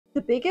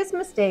The biggest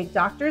mistake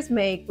doctors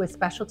make with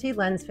specialty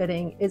lens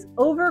fitting is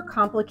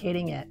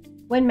overcomplicating it.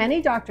 When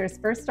many doctors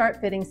first start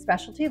fitting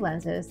specialty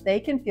lenses, they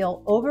can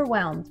feel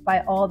overwhelmed by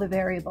all the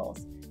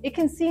variables. It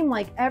can seem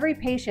like every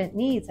patient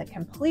needs a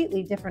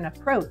completely different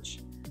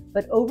approach.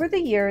 But over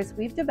the years,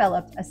 we've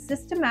developed a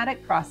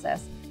systematic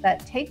process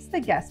that takes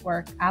the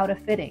guesswork out of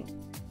fitting.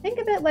 Think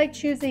of it like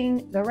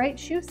choosing the right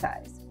shoe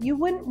size. You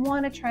wouldn't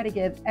want to try to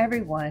give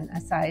everyone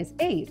a size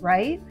 8,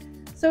 right?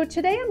 So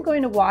today I'm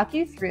going to walk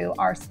you through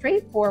our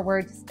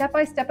straightforward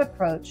step-by-step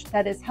approach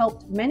that has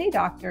helped many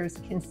doctors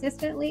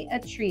consistently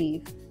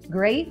achieve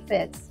great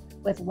fits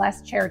with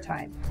less chair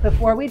time.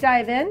 Before we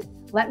dive in,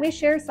 let me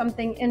share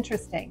something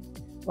interesting.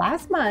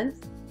 Last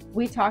month,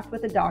 we talked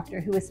with a doctor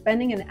who is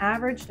spending an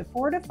average of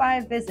 4 to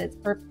 5 visits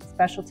per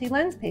specialty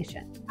lens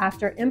patient.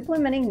 After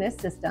implementing this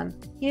system,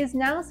 he is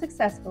now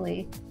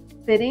successfully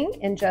fitting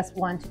in just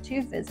 1 to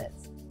 2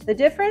 visits. The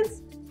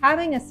difference?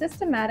 Having a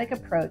systematic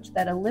approach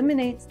that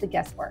eliminates the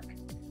guesswork.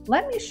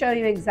 Let me show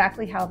you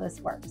exactly how this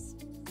works.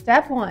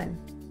 Step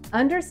 1,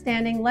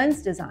 understanding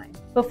lens design.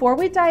 Before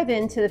we dive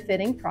into the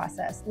fitting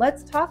process,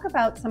 let's talk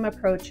about some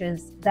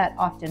approaches that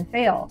often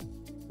fail.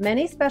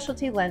 Many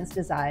specialty lens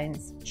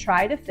designs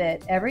try to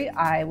fit every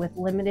eye with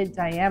limited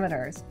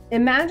diameters.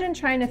 Imagine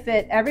trying to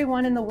fit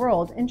everyone in the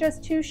world in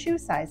just 2 shoe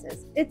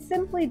sizes. It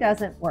simply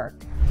doesn't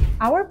work.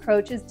 Our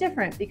approach is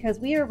different because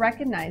we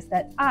recognize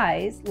that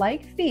eyes,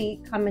 like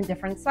feet, come in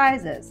different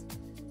sizes.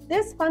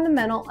 This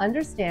fundamental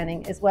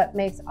understanding is what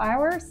makes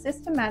our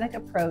systematic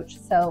approach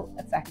so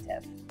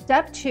effective.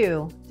 Step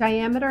 2,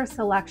 diameter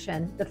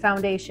selection, the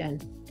foundation.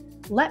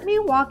 Let me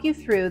walk you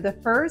through the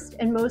first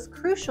and most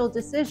crucial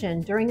decision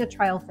during a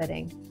trial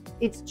fitting.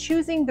 It's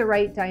choosing the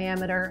right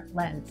diameter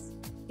lens.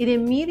 It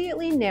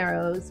immediately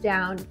narrows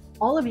down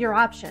all of your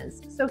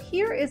options. So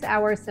here is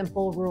our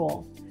simple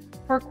rule.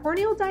 For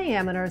corneal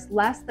diameters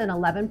less than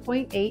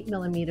 11.8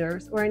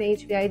 millimeters or an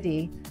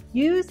HVID,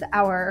 use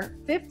our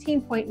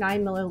 15.9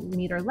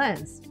 millimeter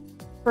lens.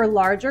 For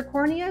larger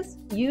corneas,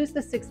 use the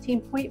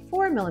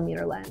 16.4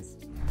 millimeter lens.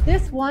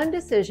 This one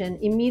decision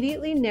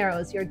immediately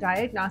narrows your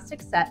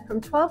diagnostic set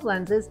from 12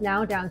 lenses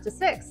now down to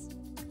 6.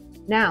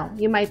 Now,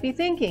 you might be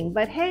thinking,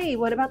 but hey,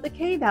 what about the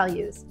K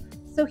values?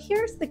 So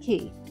here's the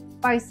key.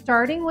 By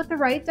starting with the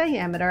right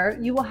diameter,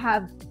 you will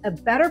have a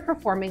better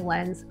performing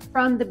lens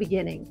from the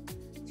beginning.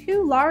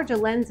 Too large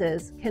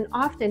lenses can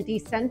often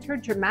decenter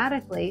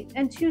dramatically,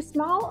 and too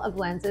small of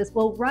lenses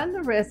will run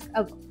the risk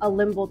of a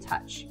limbal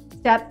touch.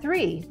 Step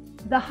 3,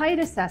 the height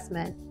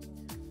assessment.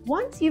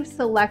 Once you've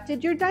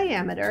selected your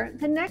diameter,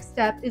 the next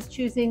step is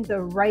choosing the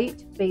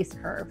right base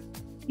curve.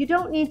 You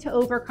don't need to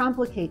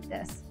overcomplicate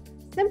this.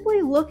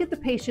 Simply look at the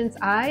patient's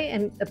eye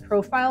and the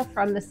profile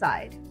from the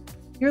side.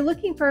 You're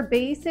looking for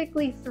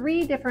basically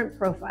 3 different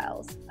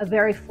profiles: a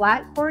very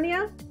flat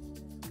cornea,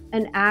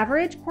 an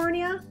average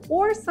cornea,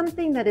 or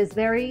something that is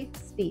very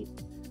steep.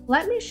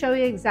 Let me show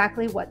you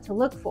exactly what to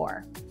look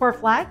for. For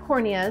flat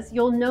corneas,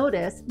 you'll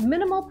notice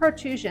minimal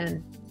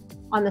protrusion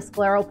on the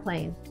scleral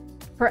plane.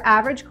 For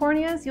average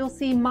corneas, you'll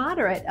see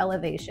moderate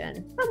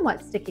elevation,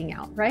 somewhat sticking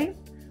out, right?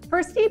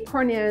 For steep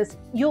corneas,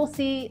 you'll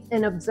see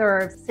and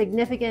observe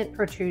significant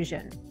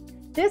protrusion.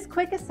 This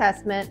quick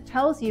assessment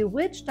tells you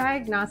which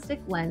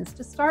diagnostic lens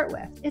to start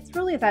with. It's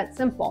really that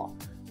simple.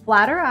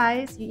 Flatter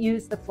eyes, you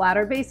use the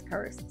flatter base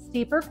curves.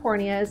 Steeper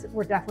corneas,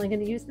 we're definitely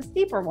going to use the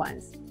steeper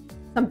ones.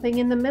 Something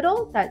in the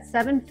middle, that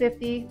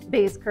 750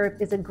 base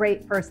curve is a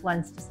great first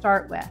lens to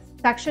start with.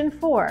 Section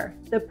 4,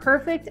 the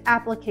perfect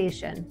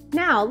application.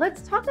 Now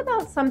let's talk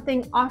about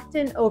something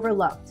often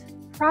overlooked,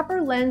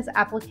 proper lens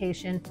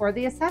application for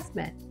the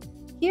assessment.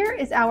 Here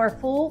is our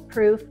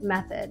foolproof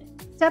method.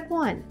 Step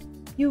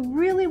 1, you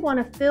really want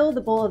to fill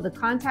the bowl of the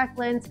contact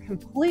lens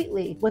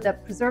completely with a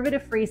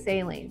preservative-free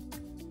saline,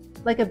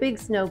 like a big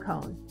snow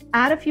cone.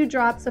 Add a few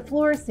drops of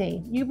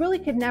fluorescein. You really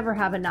could never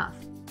have enough.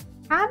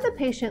 Have the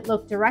patient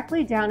look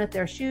directly down at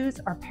their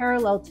shoes or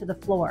parallel to the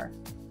floor.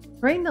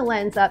 Bring the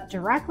lens up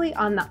directly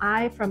on the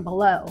eye from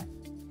below.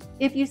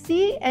 If you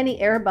see any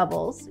air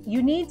bubbles,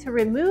 you need to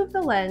remove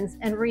the lens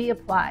and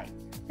reapply.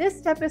 This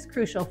step is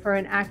crucial for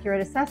an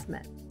accurate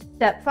assessment.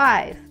 Step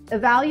 5,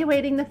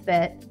 evaluating the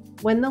fit.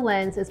 When the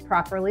lens is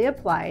properly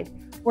applied,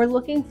 we're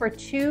looking for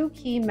 2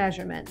 key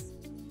measurements.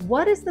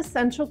 What is the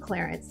central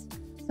clearance?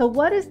 So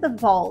what is the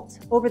vault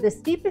over the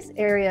steepest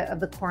area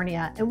of the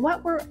cornea? And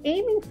what we're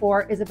aiming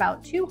for is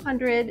about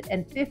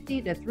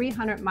 250 to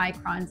 300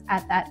 microns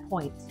at that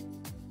point.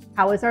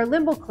 How is our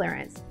limbal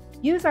clearance?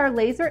 Use our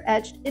laser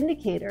etched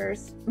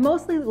indicators.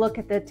 Mostly look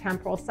at the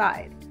temporal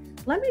side.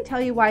 Let me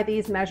tell you why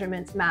these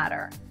measurements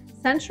matter.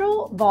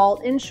 Central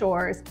vault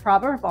ensures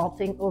proper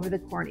vaulting over the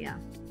cornea.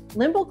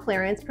 Limbal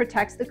clearance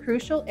protects the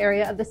crucial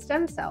area of the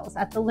stem cells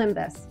at the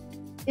limbus.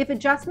 If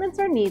adjustments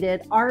are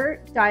needed, our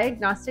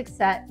diagnostic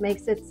set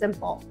makes it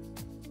simple.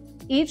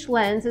 Each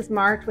lens is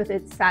marked with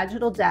its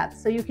sagittal depth,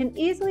 so you can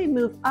easily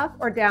move up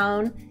or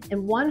down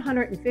in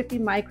 150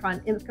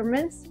 micron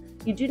increments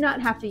You do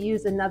not have to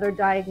use another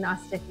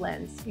diagnostic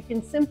lens. You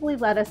can simply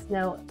let us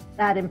know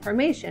that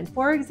information.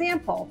 For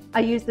example, I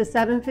use the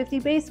 750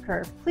 base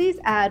curve. Please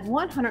add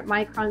 100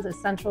 microns of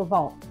central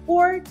vault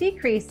or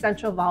decrease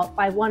central vault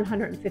by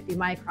 150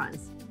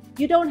 microns.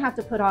 You don't have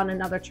to put on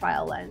another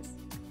trial lens.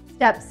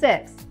 Step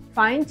 6,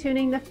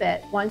 fine-tuning the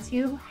fit. Once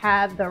you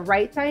have the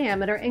right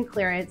diameter and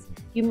clearance,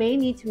 you may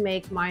need to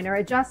make minor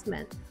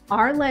adjustments.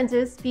 Our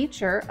lenses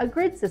feature a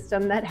grid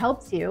system that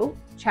helps you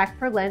check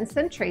for lens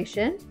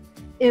centration,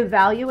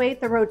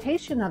 evaluate the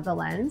rotation of the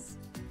lens,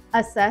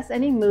 assess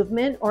any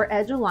movement or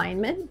edge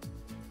alignment,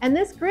 and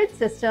this grid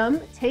system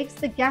takes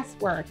the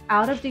guesswork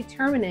out of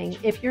determining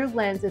if your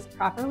lens is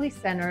properly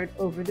centered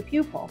over the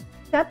pupil.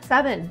 Step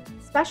 7,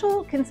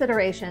 special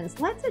considerations.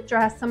 Let's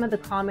address some of the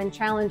common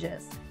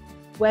challenges.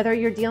 Whether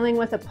you're dealing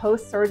with a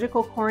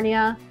post-surgical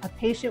cornea, a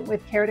patient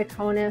with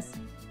keratoconus,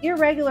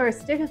 irregular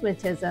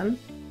astigmatism,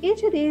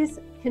 each of these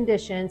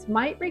conditions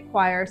might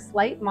require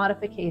slight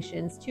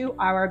modifications to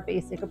our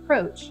basic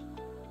approach,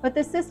 but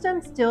the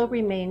system still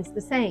remains the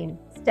same.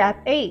 Step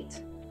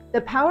 8,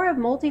 the power of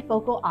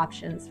multifocal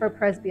options for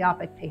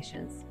presbyopic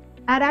patients.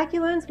 At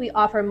Acculens, we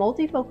offer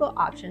multifocal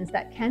options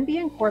that can be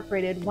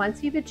incorporated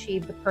once you've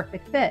achieved the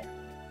perfect fit.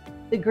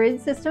 The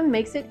grid system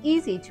makes it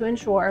easy to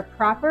ensure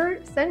proper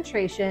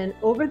centration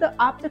over the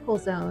optical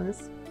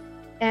zones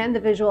and the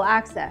visual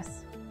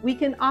axis. We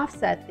can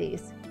offset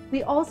these.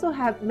 We also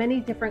have many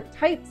different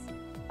types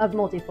of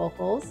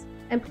multifocals,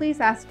 and please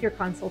ask your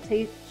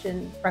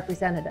consultation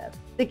representative.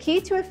 The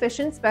key to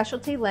efficient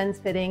specialty lens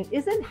fitting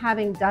isn't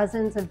having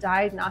dozens of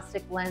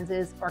diagnostic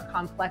lenses or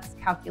complex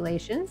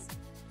calculations.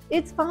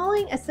 It's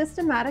following a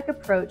systematic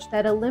approach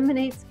that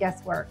eliminates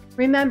guesswork.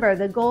 Remember,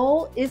 the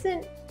goal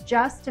isn't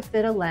just to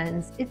fit a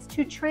lens, it's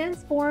to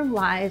transform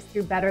lives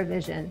through better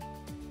vision.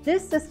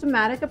 This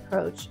systematic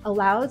approach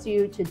allows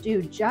you to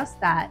do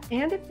just that,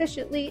 and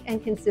efficiently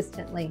and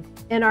consistently.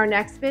 In our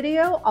next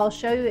video, I'll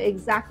show you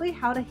exactly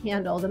how to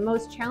handle the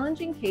most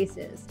challenging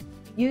cases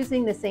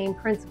using the same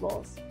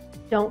principles.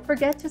 Don't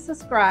forget to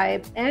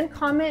subscribe and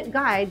comment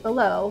guide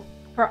below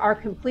for our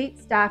complete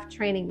staff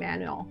training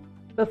manual.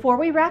 Before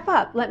we wrap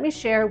up, let me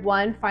share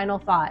one final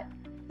thought.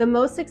 The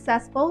most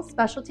successful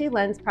specialty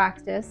lens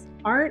practice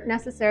aren't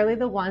necessarily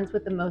the ones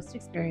with the most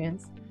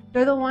experience.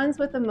 They're the ones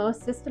with the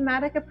most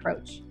systematic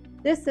approach.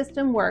 This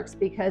system works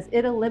because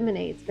it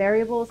eliminates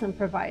variables and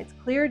provides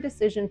clear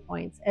decision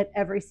points at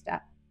every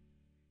step.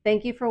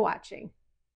 Thank you for watching.